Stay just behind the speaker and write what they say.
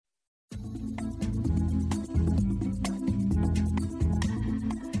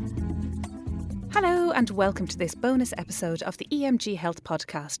and welcome to this bonus episode of the EMG Health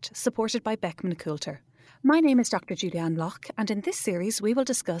podcast, supported by Beckman Coulter. My name is Dr. Julianne Locke, and in this series we will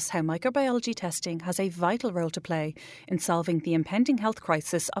discuss how microbiology testing has a vital role to play in solving the impending health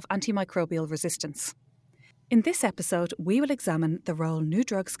crisis of antimicrobial resistance. In this episode, we will examine the role new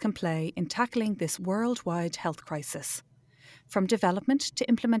drugs can play in tackling this worldwide health crisis. From development to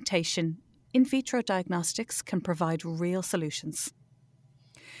implementation, in vitro diagnostics can provide real solutions.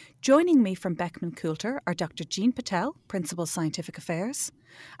 Joining me from Beckman Coulter are Dr. Jean Patel, Principal Scientific Affairs,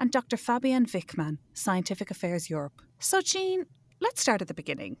 and Dr. Fabienne Wichmann, Scientific Affairs Europe. So Jean, let's start at the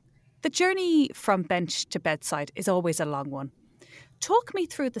beginning. The journey from bench to bedside is always a long one. Talk me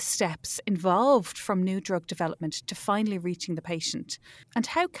through the steps involved from new drug development to finally reaching the patient, and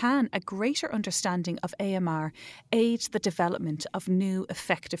how can a greater understanding of AMR aid the development of new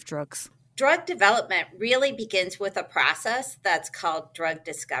effective drugs? Drug development really begins with a process that's called drug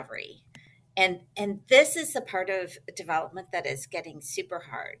discovery. And this is the part of development that is getting super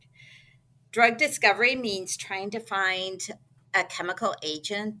hard. Drug discovery means trying to find a chemical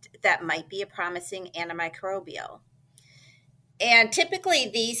agent that might be a promising antimicrobial. And typically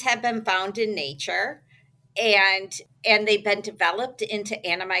these have been found in nature, and they've been developed into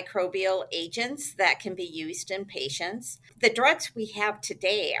antimicrobial agents that can be used in patients. The drugs we have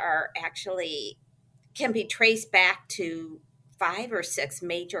today can be traced back to 5 or 6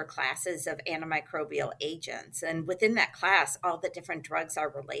 major classes of antimicrobial agents. And within that class, all the different drugs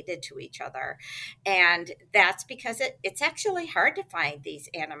are related to each other. And that's because it's actually hard to find these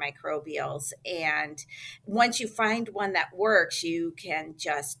antimicrobials. And once you find one that works, you can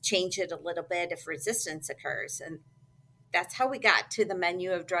just change it a little bit if resistance occurs. And that's how we got to the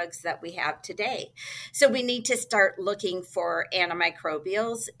menu of drugs that we have today. So we need to start looking for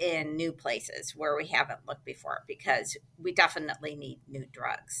antimicrobials in new places where we haven't looked before, because we definitely need new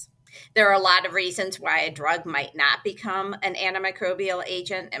drugs. There are a lot of reasons why a drug might not become an antimicrobial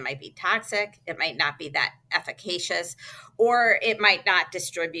agent. It might be toxic, it might not be that efficacious, or it might not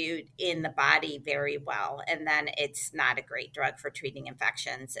distribute in the body very well. And then it's not a great drug for treating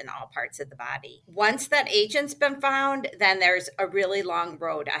infections in all parts of the body. Once that agent's been found, then there's a really long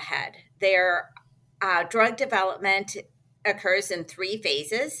road ahead. Drug development occurs in 3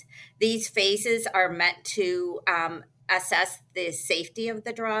 phases. These phases are meant to assess the safety of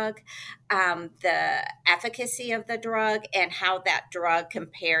the drug, the efficacy of the drug, and how that drug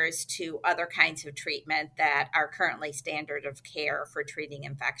compares to other kinds of treatment that are currently standard of care for treating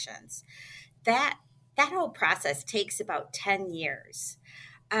infections. That whole process takes about 10 years.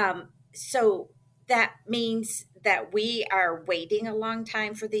 So that means that we are waiting a long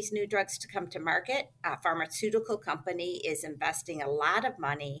time for these new drugs to come to market. A pharmaceutical company is investing a lot of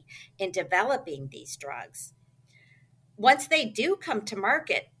money in developing these drugs. Once they do come to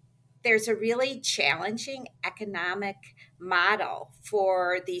market, there's a really challenging economic model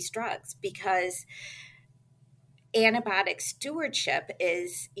for these drugs, because antibiotic stewardship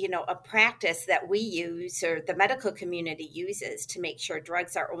is, a practice that we use, or the medical community uses, to make sure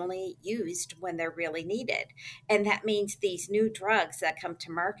drugs are only used when they're really needed. And that means these new drugs that come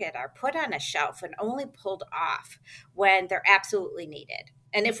to market are put on a shelf and only pulled off when they're absolutely needed.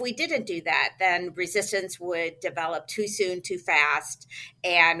 And if we didn't do that, then resistance would develop too soon, too fast,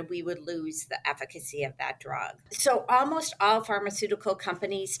 and we would lose the efficacy of that drug. So almost all pharmaceutical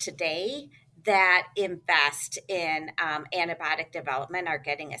companies today that invest in antibiotic development are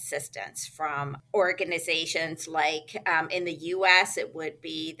getting assistance from organizations like in the U.S., it would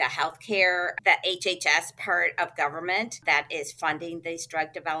be the healthcare, the HHS part of government that is funding these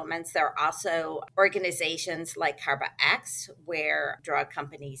drug developments. There are also organizations like CarbaX, where drug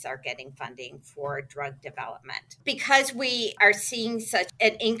companies are getting funding for drug development. Because we are seeing such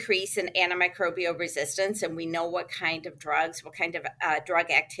an increase in antimicrobial resistance, and we know what kind of drugs, what kind of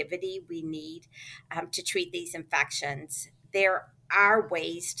drug activity we need to treat these infections, there are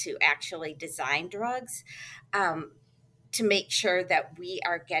ways to actually design drugs to make sure that we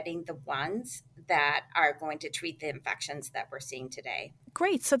are getting the ones that are going to treat the infections that we're seeing today.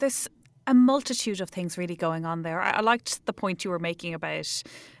 Great. So there's a multitude of things really going on there. I liked the point you were making about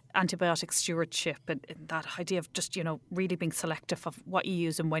antibiotic stewardship and that idea of just, really being selective of what you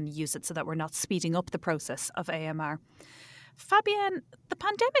use and when you use it, so that we're not speeding up the process of AMR. Fabienne, the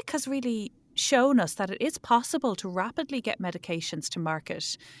pandemic has really shown us that it is possible to rapidly get medications to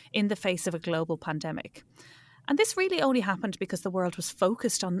market in the face of a global pandemic. And this really only happened because the world was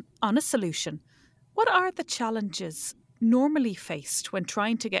focused on a solution. What are the challenges normally faced when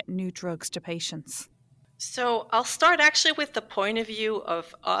trying to get new drugs to patients? So I'll start actually with the point of view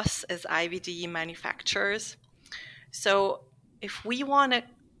of us as IVD manufacturers. So if we want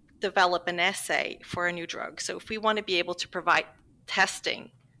to develop an assay for a new drug. So if we want to be able to provide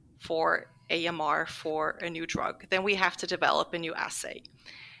testing for AMR for a new drug, then we have to develop a new assay.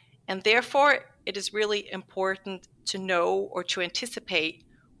 And therefore, it is really important to know or to anticipate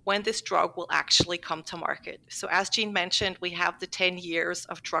when this drug will actually come to market. So as Jean mentioned, we have the 10 years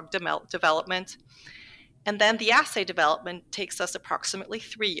of drug development, and then the assay development takes us approximately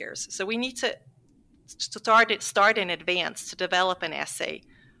 3 years. So we need to start in advance to develop an assay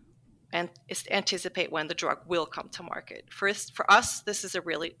and anticipate when the drug will come to market. For us, this is a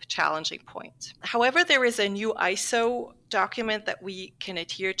really challenging point. However, there is a new ISO document that we can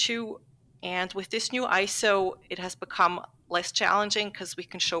adhere to, and with this new ISO, it has become less challenging because we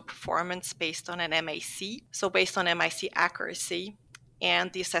can show performance based on an MAC, so based on MIC accuracy,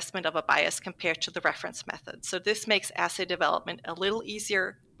 and the assessment of a bias compared to the reference method. So this makes assay development a little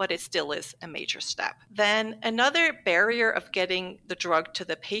easier, but it still is a major step. Then another barrier of getting the drug to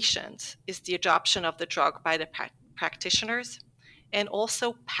the patient is the adoption of the drug by the practitioners and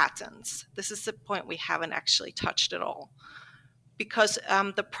also patents. This is the point we haven't actually touched at all, because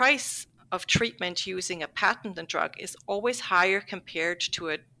the price of treatment using a patented drug is always higher compared to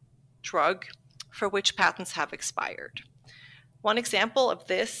a drug for which patents have expired. One example of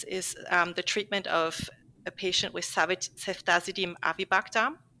this is the treatment of a patient with ceftazidime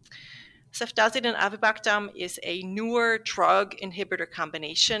avibactam. Ceftazidime avibactam is a newer drug inhibitor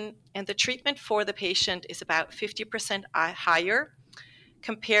combination, and the treatment for the patient is about 50% higher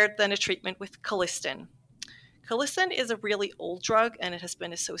compared than a treatment with colistin. Colistin is a really old drug, and it has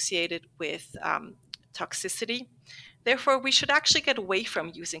been associated with toxicity. Therefore, we should actually get away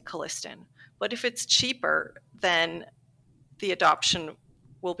from using colistin. But if it's cheaper, then the adoption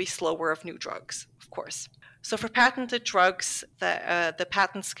will be slower of new drugs, of course. So for patented drugs, the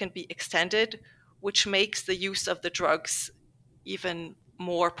patents can be extended, which makes the use of the drugs even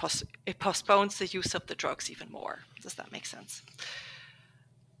more, it postpones the use of the drugs even more. Does that make sense?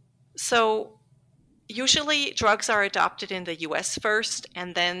 So usually drugs are adopted in the US first,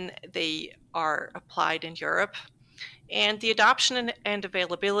 and then they are applied in Europe. And the adoption and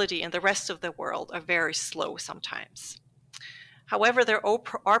availability in the rest of the world are very slow sometimes. However, there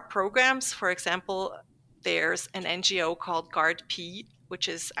are programs. For example, there's an NGO called GuardP, which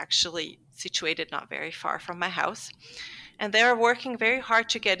is actually situated not very far from my house. And they're working very hard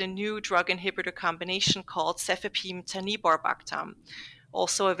to get a new drug inhibitor combination called cefepime-taniborbactam,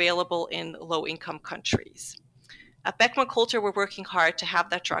 also available in low-income countries. At Beckman Coulter, we're working hard to have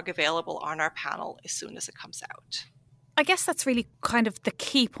that drug available on our panel as soon as it comes out. I guess that's really kind of the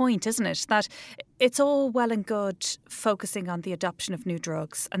key point, isn't it? That it's all well and good focusing on the adoption of new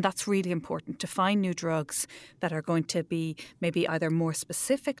drugs, and that's really important, to find new drugs that are going to be maybe either more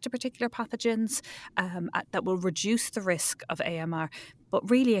specific to particular pathogens, that will reduce the risk of AMR. But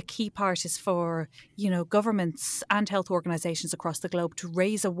really a key part is for, governments and health organisations across the globe to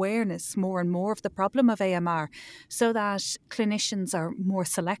raise awareness more and more of the problem of AMR, so that clinicians are more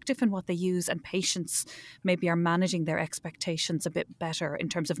selective in what they use and patients maybe are managing their expectations a bit better in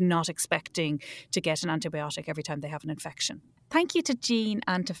terms of not expecting to get an antibiotic every time they have an infection. Thank you to Jean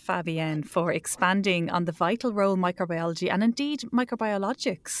and to Fabienne for expanding on the vital role microbiology and indeed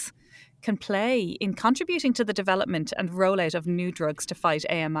microbiologics can play in contributing to the development and rollout of new drugs to fight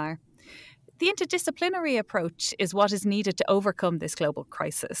AMR. The interdisciplinary approach is what is needed to overcome this global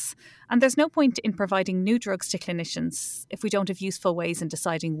crisis. And there's no point in providing new drugs to clinicians if we don't have useful ways in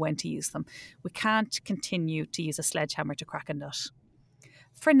deciding when to use them. We can't continue to use a sledgehammer to crack a nut.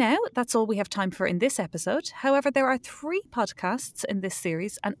 For now, that's all we have time for in this episode. However, there are 3 podcasts in this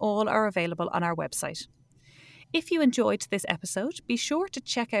series and all are available on our website. If you enjoyed this episode, be sure to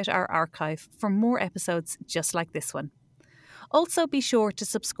check out our archive for more episodes just like this one. Also, be sure to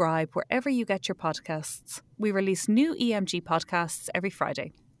subscribe wherever you get your podcasts. We release new EMG podcasts every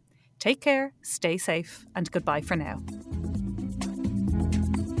Friday. Take care, stay safe, and goodbye for now.